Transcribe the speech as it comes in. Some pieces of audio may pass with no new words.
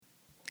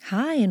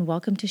Hi, and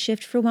welcome to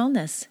Shift for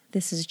Wellness.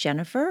 This is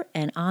Jennifer,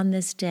 and on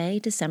this day,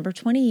 December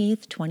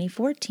 28th,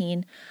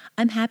 2014,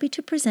 I'm happy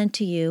to present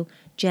to you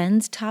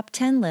Jenn's top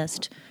 10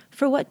 list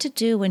for what to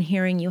do when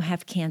hearing you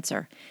have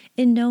cancer,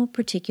 in no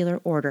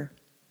particular order.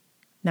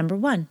 Number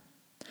 1,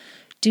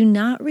 do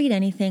not read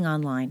anything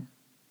online.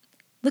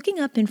 Looking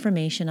up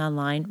information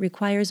online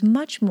requires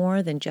much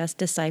more than just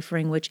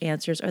deciphering which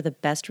answers are the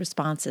best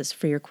responses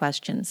for your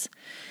questions.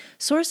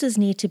 Sources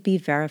need to be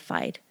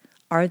verified.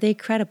 Are they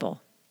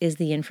credible? Is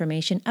the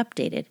information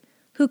updated?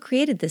 Who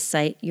created this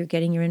site you're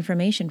getting your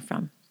information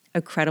from?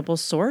 A credible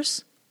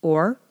source?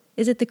 Or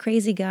is it the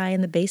crazy guy in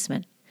the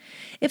basement?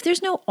 If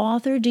there's no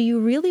author, do you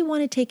really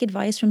want to take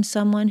advice from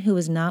someone who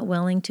is not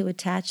willing to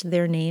attach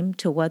their name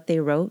to what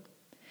they wrote?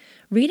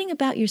 Reading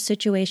about your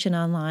situation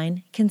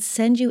online can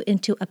send you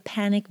into a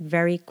panic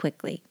very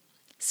quickly.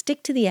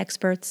 Stick to the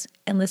experts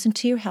and listen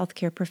to your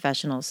healthcare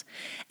professionals,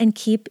 and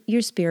keep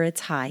your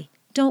spirits high.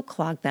 Don't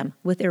clog them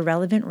with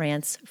irrelevant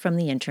rants from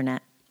the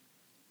internet.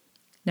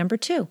 Number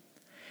 2,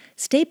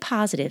 stay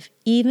positive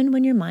even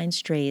when your mind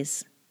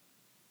strays.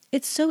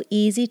 It's so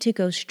easy to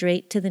go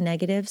straight to the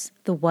negatives,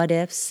 the what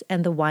ifs,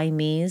 and the why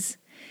me's.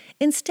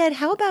 Instead,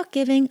 how about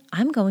giving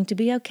 "I'm going to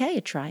be okay"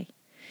 a try?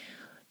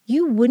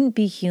 You wouldn't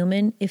be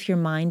human if your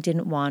mind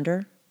didn't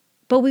wander,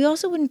 but we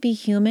also wouldn't be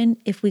human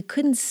if we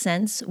couldn't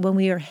sense when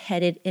we are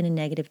headed in a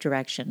negative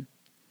direction.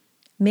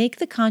 Make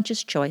the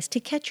conscious choice to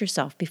catch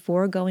yourself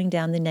before going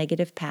down the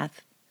negative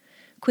path.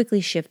 Quickly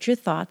shift your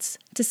thoughts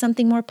to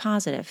something more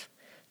positive.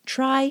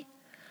 Try,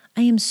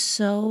 "I am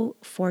so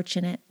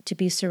fortunate to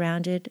be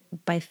surrounded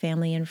by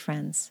family and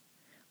friends,"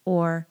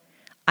 or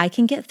 "I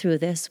can get through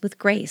this with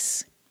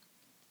grace."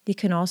 You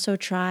can also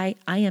try,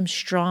 "I am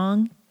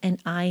strong and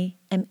I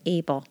am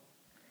able."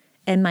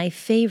 And my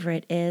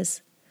favorite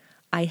is,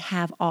 "I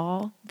have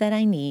all that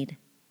I need."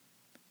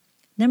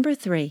 Number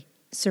 3,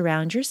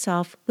 surround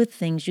yourself with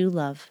things you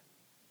love.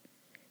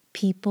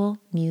 People,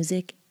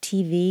 music,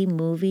 TV,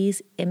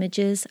 movies,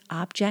 images,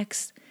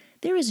 objects.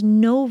 There is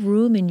no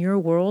room in your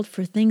world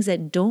for things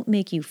that don't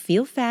make you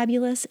feel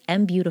fabulous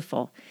and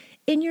beautiful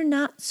in your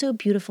not so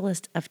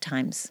beautifulest of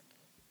times.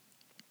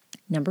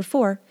 Number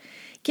 4,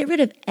 get rid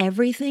of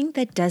everything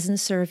that doesn't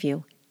serve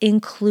you,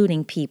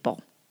 including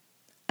people.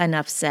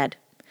 Enough said.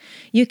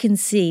 You can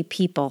see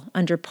people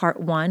under part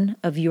 1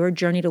 of your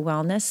journey to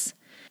wellness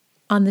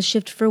on the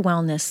Shift for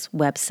Wellness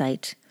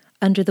website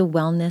under the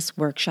Wellness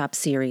Workshop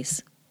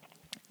series.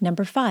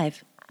 Number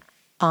 5,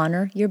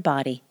 honor your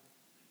body.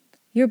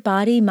 Your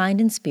body, mind,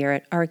 and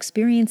spirit are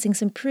experiencing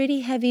some pretty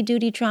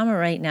heavy-duty trauma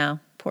right now.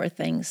 Poor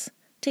things.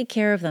 Take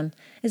care of them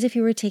as if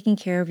you were taking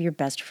care of your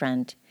best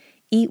friend.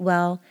 Eat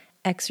well,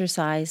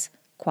 exercise,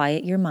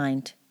 quiet your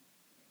mind.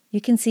 You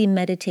can see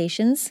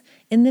meditations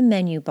in the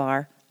menu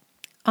bar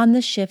on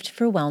the Shift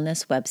for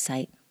Wellness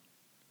website.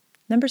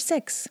 Number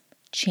 6,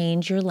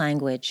 change your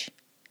language.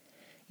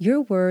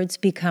 Your words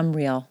become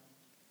real.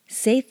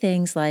 Say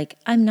things like,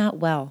 "I'm not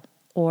well,"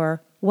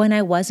 or "when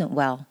I wasn't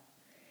well."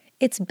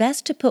 It's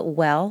best to put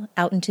 "well"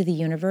 out into the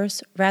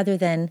universe rather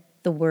than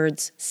the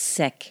words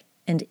 "sick"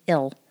 and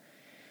 "ill."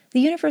 The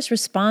universe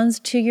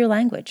responds to your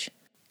language.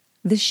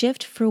 The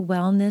Shift for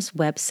Wellness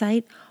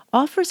website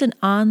offers an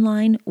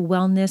online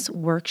wellness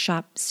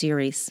workshop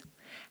series.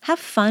 Have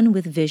fun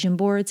with vision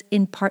boards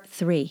in part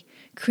 3,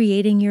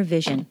 creating your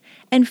vision,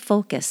 and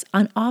focus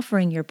on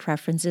offering your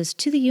preferences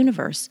to the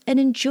universe, and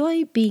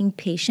enjoy being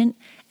patient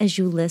as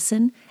you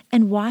listen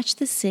and watch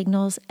the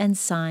signals and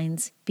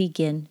signs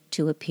begin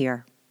to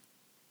appear.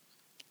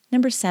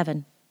 Number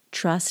 7,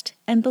 trust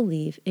and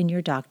believe in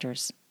your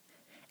doctors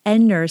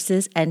and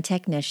nurses and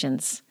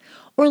technicians,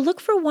 or look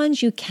for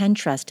ones you can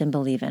trust and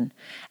believe in.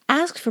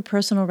 Ask for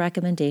personal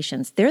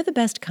recommendations. They're the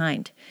best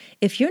kind.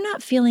 If you're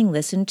not feeling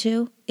listened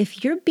to,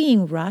 if you're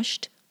being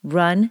rushed,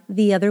 run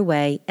the other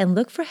way and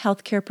look for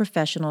healthcare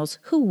professionals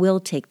who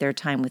will take their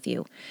time with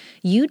you.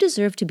 You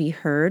deserve to be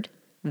heard,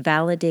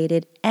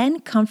 validated,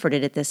 and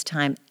comforted at this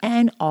time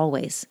and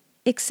always.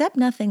 Accept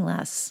nothing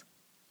less.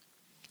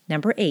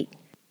 Number 8,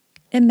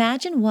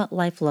 imagine what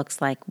life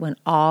looks like when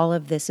all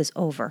of this is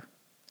over.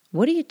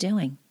 What are you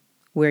doing?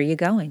 Where are you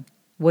going?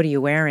 What are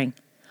you wearing?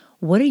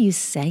 What are you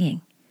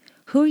saying?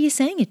 Who are you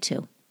saying it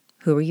to?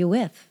 Who are you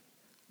with?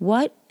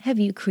 What have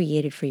you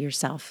created for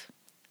yourself,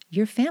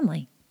 your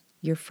family,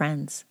 your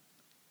friends?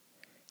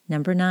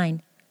 Number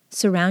 9,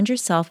 surround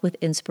yourself with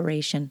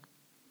inspiration.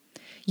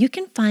 You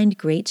can find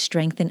great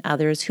strength in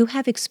others who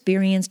have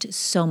experienced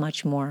so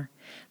much more.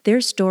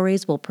 Their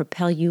stories will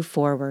propel you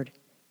forward.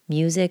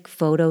 Music,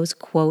 photos,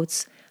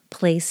 quotes,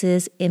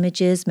 places,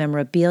 images,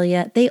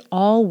 memorabilia, they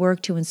all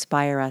work to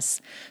inspire us.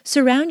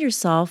 Surround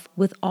yourself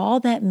with all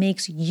that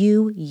makes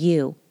you,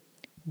 you.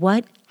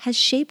 What has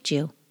shaped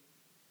you?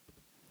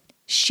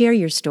 Share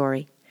your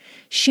story.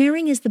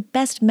 Sharing is the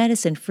best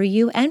medicine for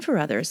you and for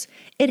others.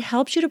 It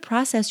helps you to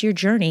process your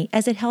journey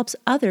as it helps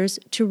others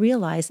to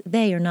realize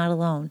they are not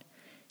alone.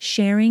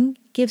 Sharing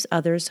gives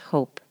others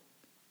hope.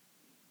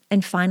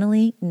 And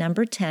finally,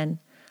 number 10,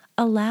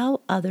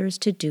 allow others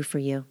to do for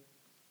you.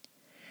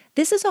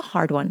 This is a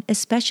hard one,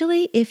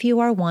 especially if you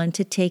are one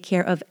to take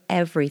care of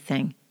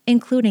everything,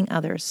 including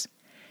others.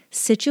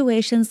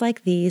 Situations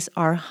like these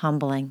are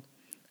humbling.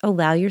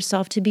 Allow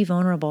yourself to be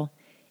vulnerable.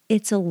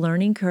 It's a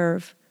learning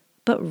curve,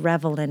 but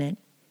revel in it.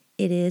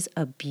 It is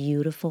a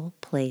beautiful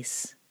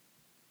place.